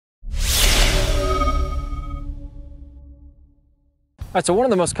All right, so one of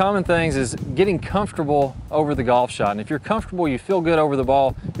the most common things is getting comfortable over the golf shot. And if you're comfortable, you feel good over the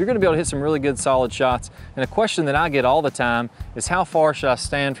ball, you're gonna be able to hit some really good solid shots. And a question that I get all the time is how far should I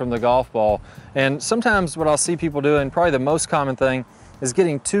stand from the golf ball? And sometimes what I'll see people doing, probably the most common thing, is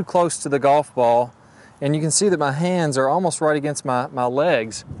getting too close to the golf ball. And you can see that my hands are almost right against my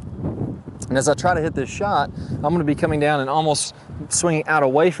legs. And as I try to hit this shot, I'm gonna be coming down and almost swinging out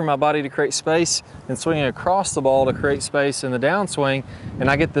away from my body to create space and swinging across the ball to create space in the downswing. And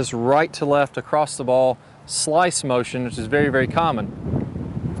I get this right to left across the ball slice motion, which is very, very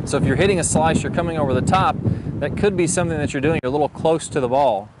common. So if you're hitting a slice, you're coming over the top, that could be something that you're doing. You're a little close to the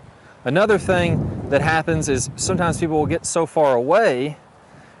ball. Another thing that happens is sometimes people will get so far away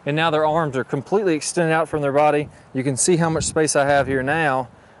and now their arms are completely extended out from their body. You can see how much space I have here now.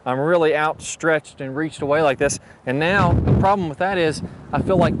 I'm really outstretched and reached away like this. And now the problem with that is I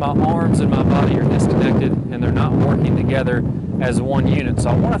feel like my arms and my body are disconnected and they're not working together as one unit. So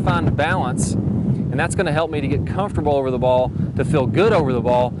I want to find a balance, and that's going to help me to get comfortable over the ball, to feel good over the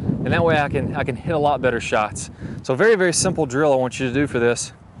ball, and that way I can hit a lot better shots. So very, very simple drill I want you to do for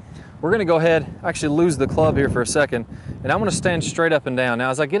this. We're going to go ahead, actually lose the club here for a second, and I'm going to stand straight up and down.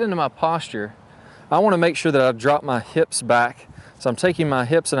 Now as I get into my posture, I want to make sure that I drop my hips back. So I'm taking my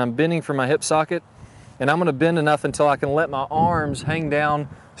hips and I'm bending from my hip socket, and I'm gonna bend enough until I can let my arms hang down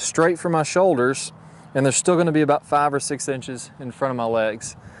straight from my shoulders, and they're still gonna be about 5 or 6 inches in front of my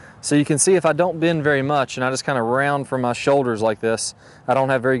legs. So you can see if I don't bend very much and I just kind of round from my shoulders like this, I don't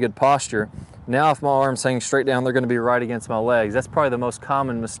have very good posture. Now if my arms hang straight down, they're gonna be right against my legs. That's probably the most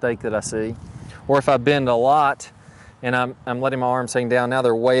common mistake that I see. Or if I bend a lot, and I'm letting my arms hang down, now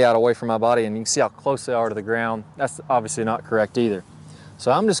they're way out away from my body, and you can see how close they are to the ground. That's obviously not correct either.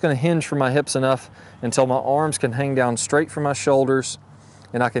 So I'm just gonna hinge from my hips enough until my arms can hang down straight from my shoulders,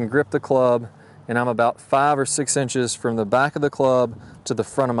 and I can grip the club, and I'm about 5 or 6 inches from the back of the club to the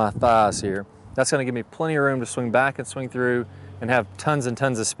front of my thighs here. That's gonna give me plenty of room to swing back and swing through and have tons and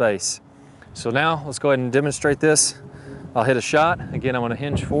tons of space. So now let's go ahead and demonstrate this. I'll hit a shot. Again, I'm gonna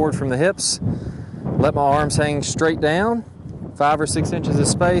hinge forward from the hips, let my arms hang straight down, 5 or 6 inches of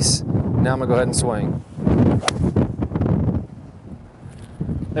space. Now I'm gonna go ahead and swing.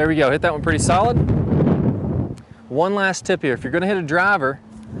 There we go, hit that one pretty solid. One last tip here, if you're gonna hit a driver,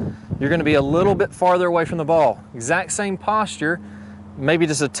 you're gonna be a little bit farther away from the ball. Exact same posture, maybe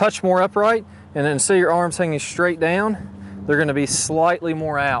just a touch more upright, and then instead of your arms hanging straight down, they're gonna be slightly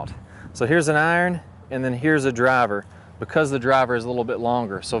more out. So here's an iron, and then here's a driver, because the driver is a little bit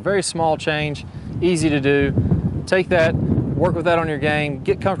longer. So very small change, easy to do. Take that, work with that on your game,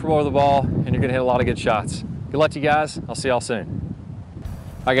 get comfortable with the ball, and you're gonna hit a lot of good shots. Good luck to you guys. I'll see y'all soon.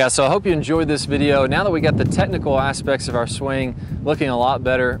 All right guys, so I hope you enjoyed this video. Now that we got the technical aspects of our swing looking a lot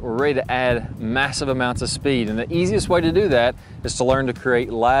better, we're ready to add massive amounts of speed. And the easiest way to do that is to learn to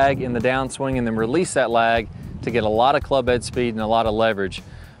create lag in the downswing and then release that lag to get a lot of club head speed and a lot of leverage.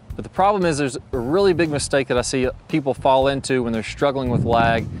 But the problem is there's a really big mistake that I see people fall into when they're struggling with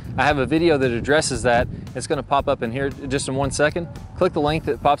lag. I have a video that addresses that. It's gonna pop up in here just in 1 second. Click the link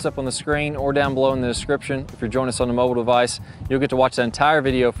that pops up on the screen or down below in the description. If you're joining us on a mobile device, you'll get to watch the entire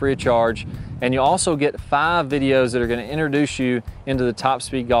video free of charge. And you'll also get 5 videos that are gonna introduce you into the Top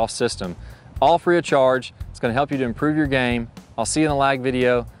Speed Golf system. All free of charge. It's gonna help you to improve your game. I'll see you in the lag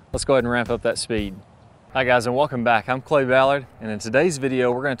video. Let's go ahead and ramp up that speed. Hi guys, and welcome back. I'm Ballard, and in today's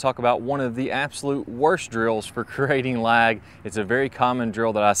video we're going to talk about one of the absolute worst drills for creating lag. It's a very common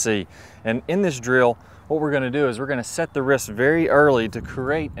drill that I see, and in this drill what we're going to do is we're going to set the wrist very early to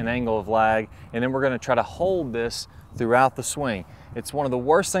create an angle of lag, and then we're going to try to hold this throughout the swing. It's one of the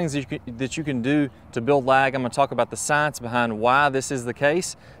worst things that you can do to build lag. I'm going to talk about the science behind why this is the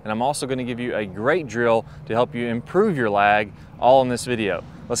case, and I'm also going to give you a great drill to help you improve your lag, all in this video.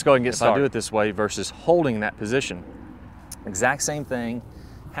 Let's go ahead and get started. If I do it this way versus holding that position, exact same thing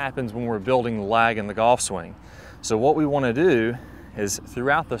happens when we're building lag in the golf swing. So what we want to do is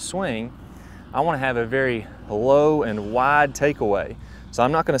throughout the swing, I want to have a very low and wide takeaway. So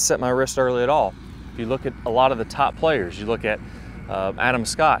I'm not going to set my wrist early at all. If you look at a lot of the top players, you look at Adam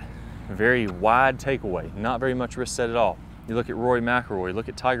Scott, very wide takeaway, not very much wrist set at all. You look at Rory McIlroy, you look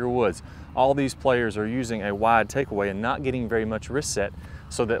at Tiger Woods, all these players are using a wide takeaway and not getting very much wrist set,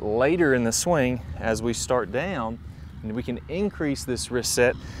 so that later in the swing, as we start down, we can increase this wrist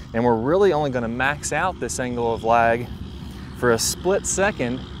set, and we're really only going to max out this angle of lag for a split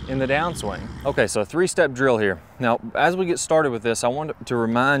second in the downswing. Okay, so a 3-step drill here. Now, as we get started with this, I want to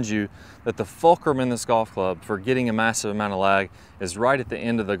remind you that the fulcrum in this golf club for getting a massive amount of lag is right at the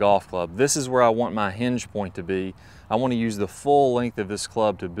end of the golf club. This is where I want my hinge point to be. I want to use the full length of this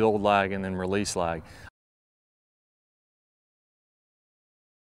club to build lag and then release lag.